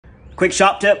Quick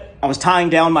shop tip, I was tying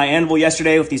down my anvil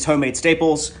yesterday with these homemade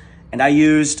staples, and I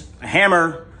used a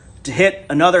hammer to hit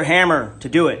another hammer to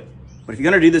do it. But if you're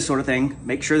gonna do this sort of thing,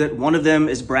 make sure that one of them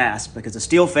is brass, because a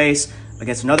steel face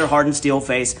against another hardened steel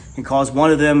face can cause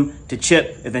one of them to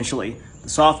chip eventually. The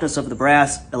softness of the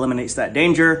brass eliminates that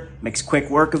danger, makes quick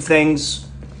work of things.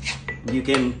 You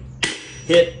can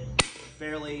hit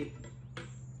fairly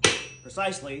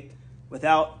precisely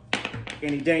without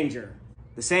any danger.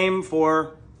 The same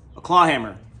for a claw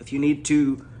hammer. If you need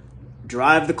to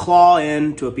drive the claw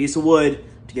into a piece of wood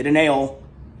to get a nail,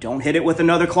 don't hit it with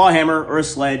another claw hammer or a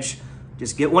sledge.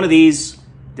 Just get one of these.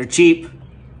 They're cheap.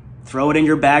 Throw it in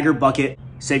your bag or bucket.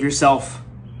 Save yourself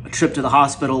a trip to the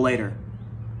hospital later.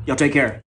 Y'all take care.